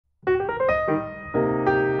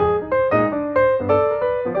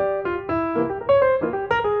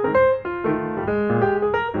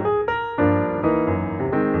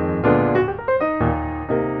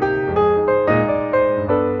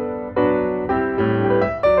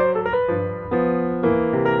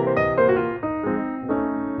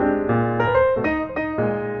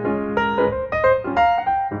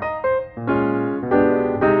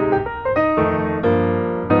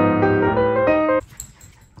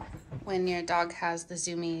when your dog has the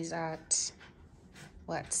zoomies at,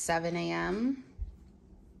 what, 7 a.m.?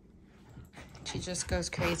 She just goes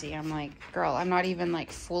crazy. I'm like, girl, I'm not even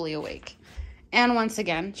like fully awake. And once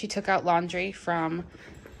again, she took out laundry from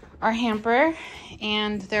our hamper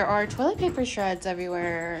and there are toilet paper shreds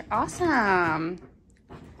everywhere. Awesome.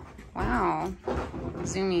 Wow.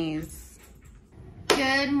 Zoomies.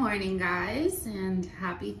 Good morning, guys, and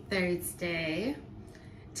happy Thursday.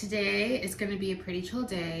 Today is going to be a pretty chill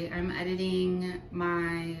day. I'm editing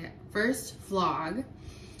my first vlog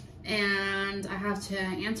and I have to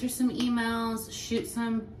answer some emails, shoot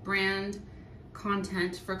some brand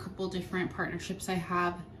content for a couple different partnerships I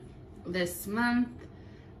have this month.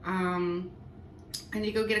 I need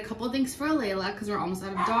to go get a couple of things for Layla because we're almost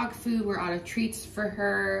out of dog food. We're out of treats for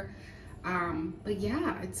her. But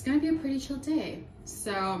yeah, it's gonna be a pretty chill day.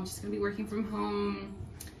 So I'm just gonna be working from home.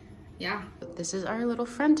 Yeah. This is our little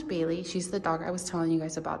friend Bailey. She's the dog I was telling you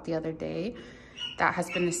guys about the other day that has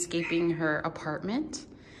been escaping her apartment.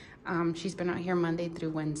 She's been out here Monday through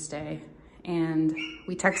Wednesday, and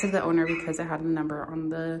we texted the owner because I had a number on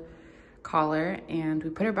the collar, and we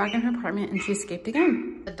put her back in her apartment and she escaped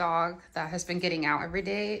again. The dog that has been getting out every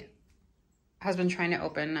day has been trying to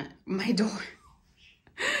open my door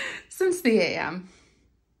since the a.m.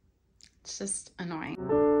 It's just annoying.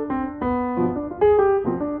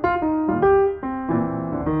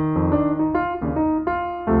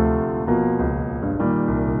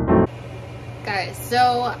 Guys,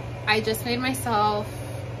 so I just made myself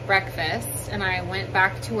breakfast and I went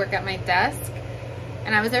back to work at my desk,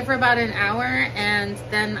 and I was there for about an hour, and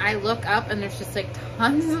then I look up and there's just like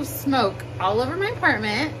tons of smoke all over my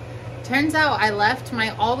apartment. Turns out I left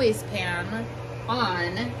my always pan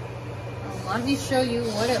on. Let me show you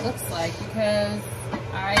what it looks like because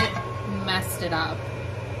I messed it up.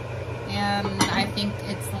 And I think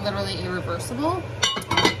it's literally irreversible.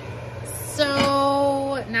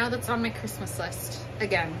 So now that's on my Christmas list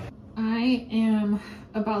again. I am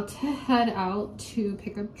about to head out to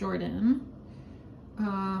pick up Jordan.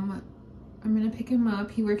 I'm gonna pick him up.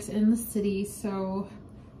 He works in the city, so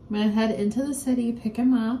I'm gonna head into the city, pick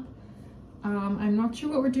him up. I'm not sure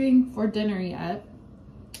what we're doing for dinner yet.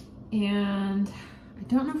 And I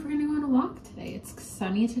don't know if we're gonna go on a walk today. It's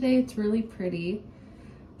sunny today, it's really pretty.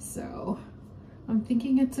 So I'm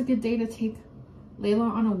thinking it's a good day to take Layla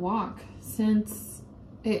on a walk. Since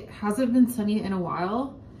it hasn't been sunny in a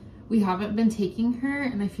while, we haven't been taking her,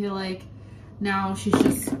 and I feel like now she's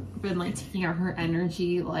just been like taking out her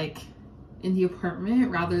energy like in the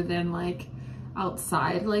apartment rather than like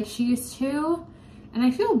outside like she used to. And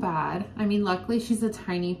I feel bad. I mean, luckily she's a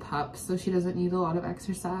tiny pup, so she doesn't need a lot of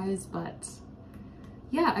exercise, but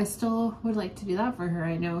yeah, I still would like to do that for her.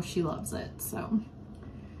 I know she loves it. So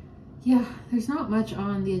yeah, there's not much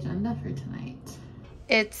on the agenda for tonight.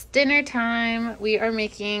 It's dinner time. We are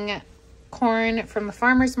making corn from the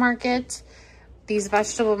farmer's market. These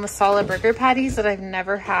vegetable masala burger patties that I've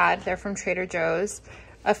never had. They're from Trader Joe's.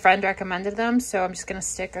 A friend recommended them, so I'm just gonna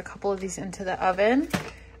stick a couple of these into the oven,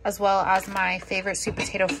 as well as my favorite sweet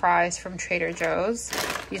potato fries from Trader Joe's.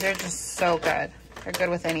 These are just so good. They're good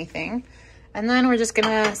with anything. And then we're just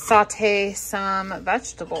gonna saute some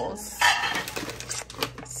vegetables.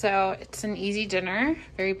 So it's an easy dinner,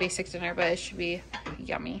 very basic dinner, but it should be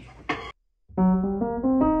yummy.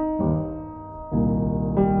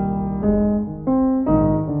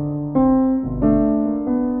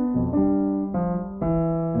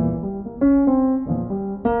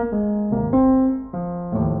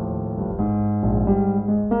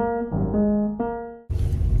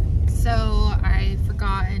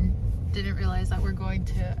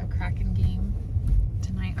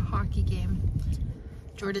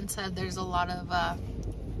 Jordan said there's a lot of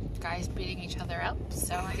guys beating each other up,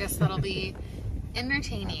 so I guess that'll be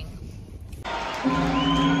entertaining.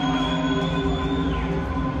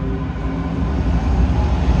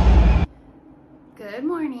 Good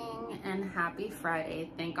morning and happy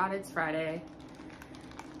Friday. Thank God it's Friday.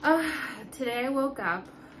 Today I woke up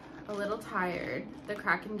a little tired. The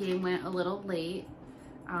Kraken game went a little late.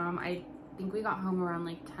 I think we got home around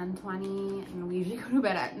like 10:20, and we usually go to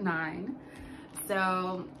bed at 9.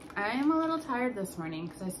 So I am a little tired this morning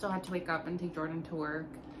because I still had to wake up and take Jordan to work.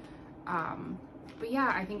 But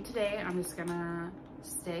yeah, I think today I'm just gonna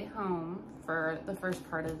stay home for the first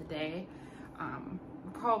part of the day.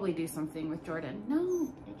 Probably do something with Jordan.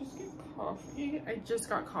 No, I just get coffee. I just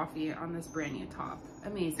got coffee on this brand new top.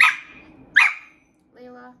 Amazing.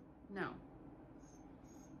 Layla, no.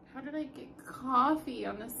 How did I get coffee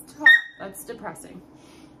on this top? That's depressing.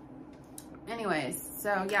 Anyways,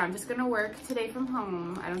 so yeah, I'm just gonna work today from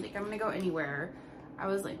home. I don't think I'm gonna go anywhere. I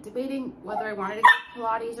was like debating whether I wanted to go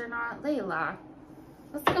Pilates or not. Layla,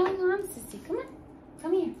 what's going on, sissy? Come on,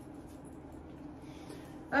 come here.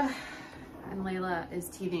 And Layla is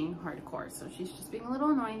teething hardcore, so she's just being a little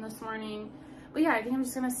annoying this morning. But yeah, I think I'm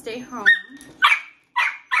just gonna stay home.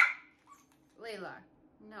 Layla,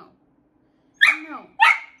 no, no,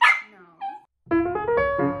 no.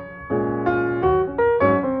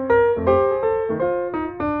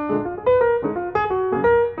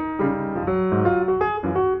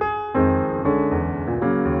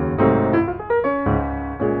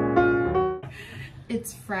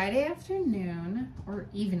 It's Friday afternoon or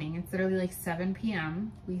evening. It's literally like 7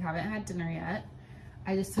 p.m. We haven't had dinner yet.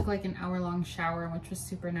 I just took like an hour-long shower, which was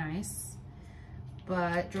super nice.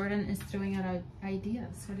 But Jordan is throwing out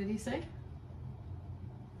ideas. What did he say?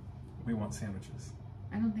 We want sandwiches.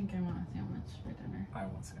 I don't think I want a sandwich for dinner. I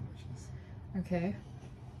want sandwiches. Okay.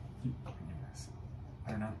 I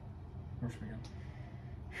don't know. Where should we go?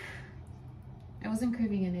 I wasn't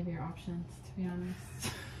craving any of your options, to be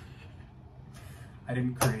honest. I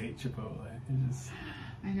didn't create Chipotle.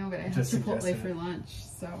 I know, but I had Chipotle for lunch,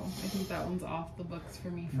 so I think that one's off the books for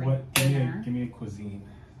me for dinner. Give me a cuisine.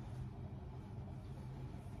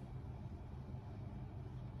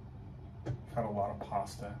 I've had a lot of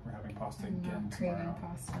pasta. We're having pasta again tomorrow. Craving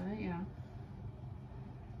pasta, yeah.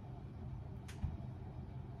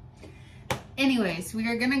 Anyways, we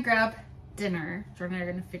are gonna grab dinner. Jordan and I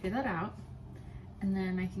are gonna figure that out. And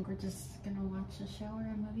then I think we're just gonna watch a show or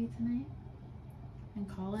a movie tonight. And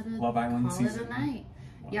call it a Love Island season. Call it a night.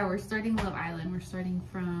 Wow. Yeah, we're starting Love Island. We're starting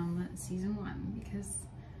from season 1 because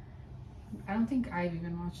I don't think I've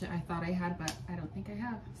even watched it. I thought I had, but I don't think I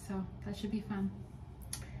have. So that should be fun.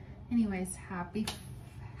 Anyways, happy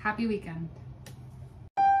weekend.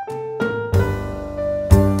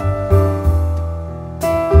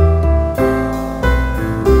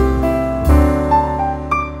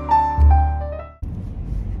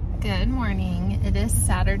 Good morning. It is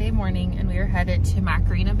Saturday morning and we are headed to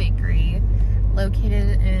Macarena Bakery,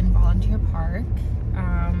 located in Volunteer Park,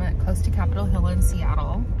 close to Capitol Hill in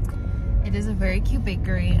Seattle. It is a very cute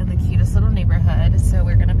bakery in the cutest little neighborhood, so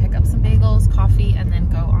we're gonna pick up some bagels, coffee, and then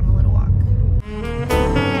go on a little walk.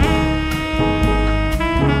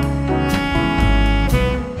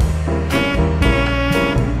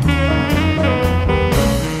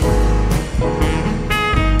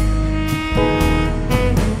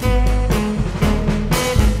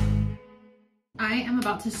 I am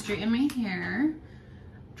about to straighten my hair.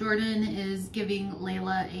 Jordan is giving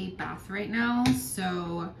Layla a bath right now,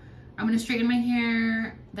 so I'm gonna straighten my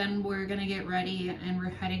hair, then we're gonna get ready and we're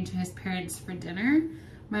heading to his parents for dinner.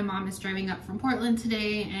 My mom is driving up from Portland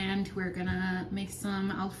today and we're gonna make some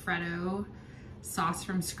Alfredo sauce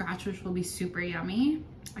from scratch, which will be super yummy.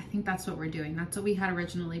 I think that's what we're doing. That's what we had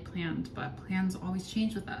originally planned, but plans always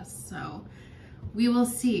change with us, so we will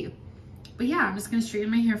see. But yeah, I'm just gonna straighten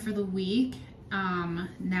my hair for the week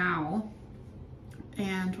now,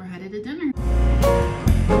 and we're headed to dinner.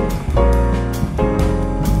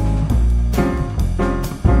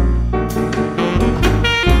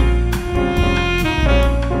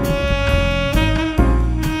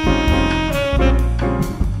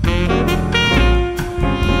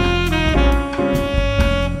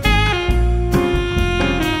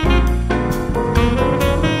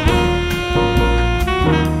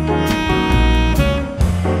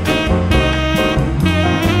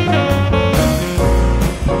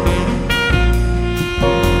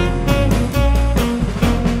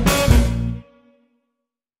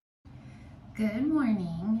 Good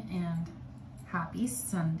morning and happy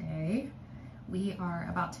Sunday. We are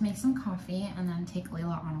about to make some coffee and then take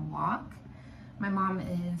Layla on a walk. My mom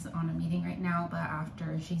is on a meeting right now, but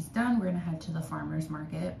after she's done, we're gonna head to the farmer's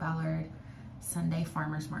market, Ballard Sunday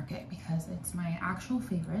Farmer's Market, because it's my actual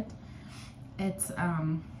favorite. It's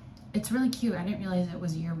really cute. I didn't realize it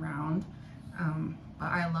was year-round, but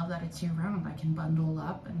I love that it's year-round. I can bundle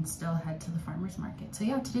up and still head to the farmer's market. So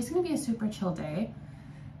yeah, today's gonna be a super chill day.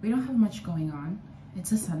 We don't have much going on.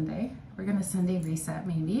 It's a Sunday. We're gonna Sunday reset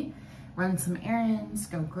maybe, run some errands,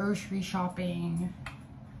 go grocery shopping,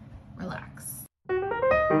 relax.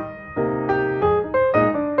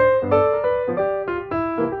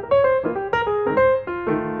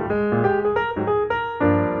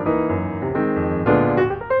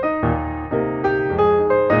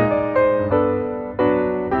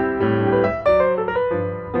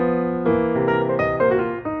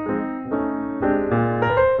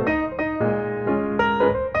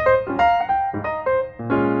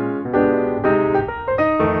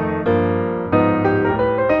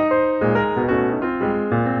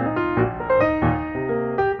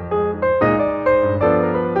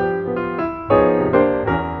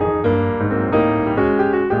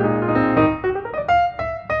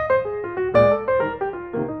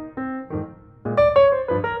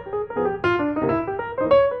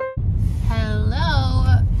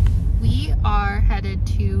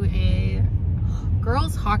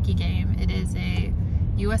 is a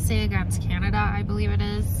USA against Canada, I believe it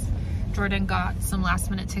is. Jordan got some last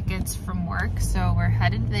minute tickets from work, so we're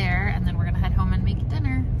headed there and then we're gonna head home and make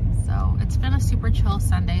dinner. So it's been a super chill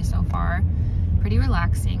Sunday so far, pretty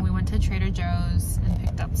relaxing. We went to Trader Joe's and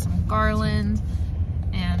picked up some garland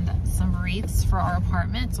and some wreaths for our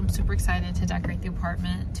apartment. So I'm super excited to decorate the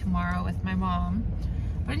apartment tomorrow with my mom.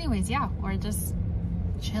 But anyways, yeah, we're just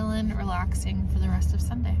chilling, relaxing for the rest of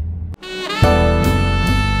Sunday.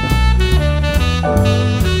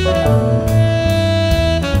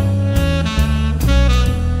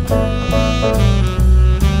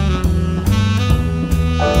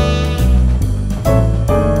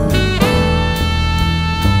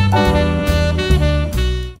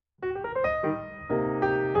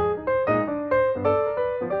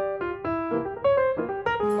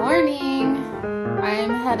 Morning! I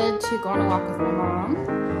am headed to go on a walk with my mom,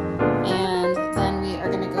 and then we are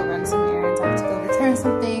going to go run some errands. I have to go return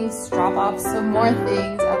some things, drop off some more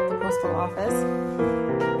things at the postal office,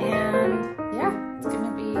 and yeah, it's going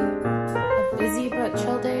to be a busy but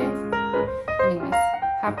chill day. Anyways,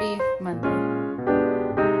 happy Monday.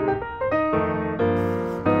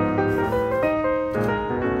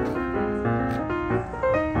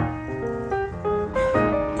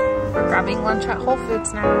 Grabbing lunch at Whole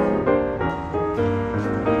Foods now.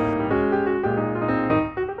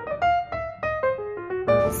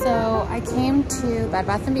 So I came to Bed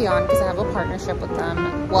Bath & Beyond because I have a partnership with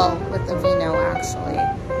them, well, with Aveeno actually,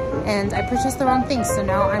 and I purchased the wrong thing, so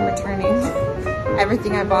now I'm returning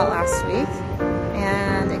everything I bought last week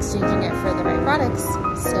and exchanging it for the right products.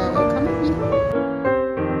 So come with me.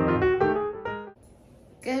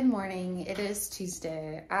 Good morning, it is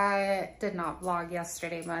Tuesday. I did not vlog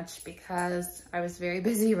yesterday much because I was very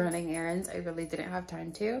busy running errands. I really didn't have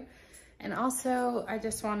time to. And also I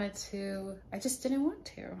just didn't want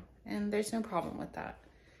to, and there's no problem with that.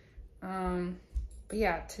 But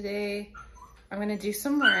yeah, today I'm gonna do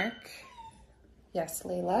some work. Yes,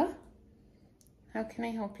 Layla, how can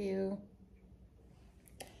I help you?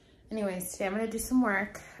 Anyways, today I'm gonna do some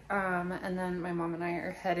work. And then my mom and I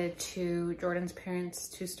are headed to Jordan's parents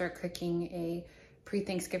to start cooking a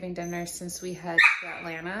pre-Thanksgiving dinner since we head to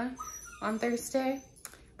Atlanta on Thursday.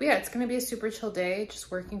 But yeah, it's gonna be a super chill day,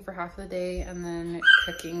 just working for half of the day and then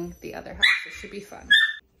cooking the other half. It should be fun.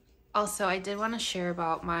 Also, I did want to share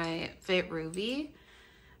about my vitruvi.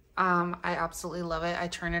 I absolutely love it. I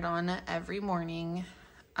turn it on every morning.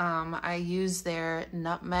 I use their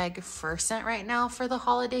nutmeg fir scent right now for the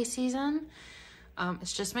holiday season.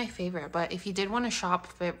 It's just my favorite. But if you did want to shop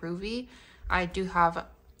vitruvi, I do have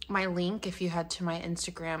my link. If you head to my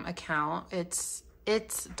Instagram account, it's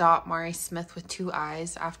 .Mari Smith with 2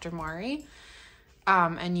 I's after Mari.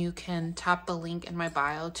 And you can tap the link in my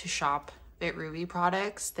bio to shop vitruvi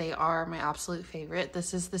products. They are my absolute favorite.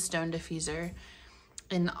 This is the stone diffuser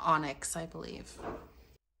in onyx, I believe.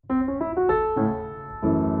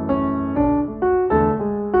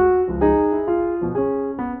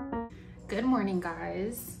 Good morning,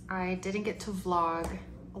 guys. I didn't get to vlog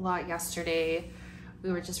a lot yesterday.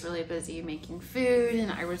 We were just really busy making food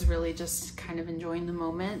and I was really just kind of enjoying the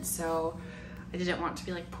moment. So I didn't want to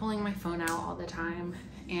be like pulling my phone out all the time.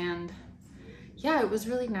 And yeah, it was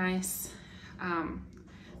really nice.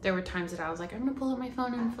 There were times that I was like, I'm gonna pull out my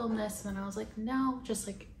phone and film this. And then I was like, no, just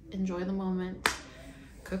like enjoy the moment,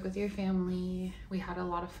 cook with your family. We had a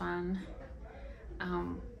lot of fun.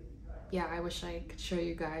 Yeah, I wish I could show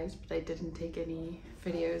you guys, but I didn't take any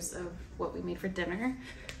videos of what we made for dinner.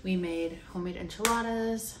 We made homemade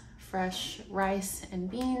enchiladas, fresh rice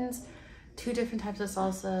and beans, 2 different types of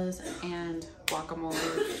salsas, and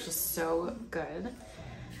guacamole, which is just so good.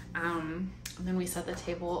 And then we set the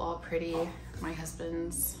table all pretty. My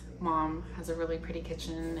husband's mom has a really pretty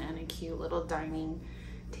kitchen and a cute little dining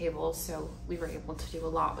table, so we were able to do a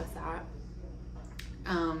lot with that.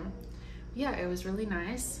 Yeah, it was really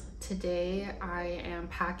nice. Today I am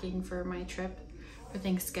packing for my trip for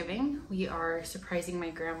Thanksgiving. We are surprising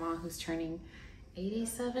my grandma, who's turning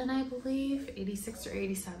 87, I believe, 86 or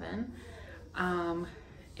 87.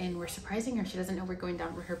 And we're surprising her. She doesn't know we're going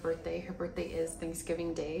down for her birthday. Her birthday is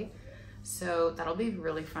Thanksgiving Day. So that'll be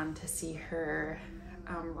really fun to see her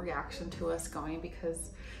reaction to us going,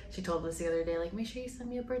 because she told us the other day, like, make sure you send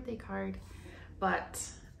me a birthday card. But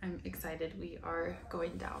I'm excited we are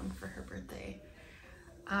going down for her birthday.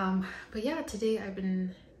 But yeah, today I've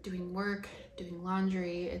been doing work, doing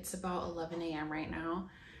laundry. It's about 11 a.m. right now.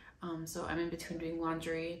 So I'm in between doing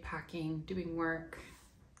laundry, packing, doing work,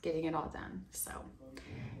 getting it all done. So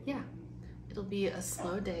yeah, it'll be a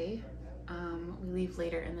slow day. We leave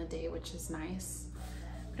later in the day, which is nice.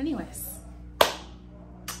 But anyways,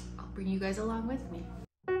 I'll bring you guys along with me.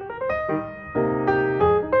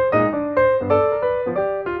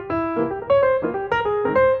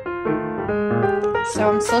 So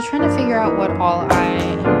I'm still trying to figure out what all I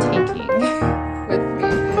am taking with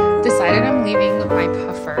me. Decided I'm leaving my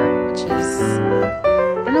puffer, which is,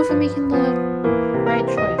 I don't know if I'm making the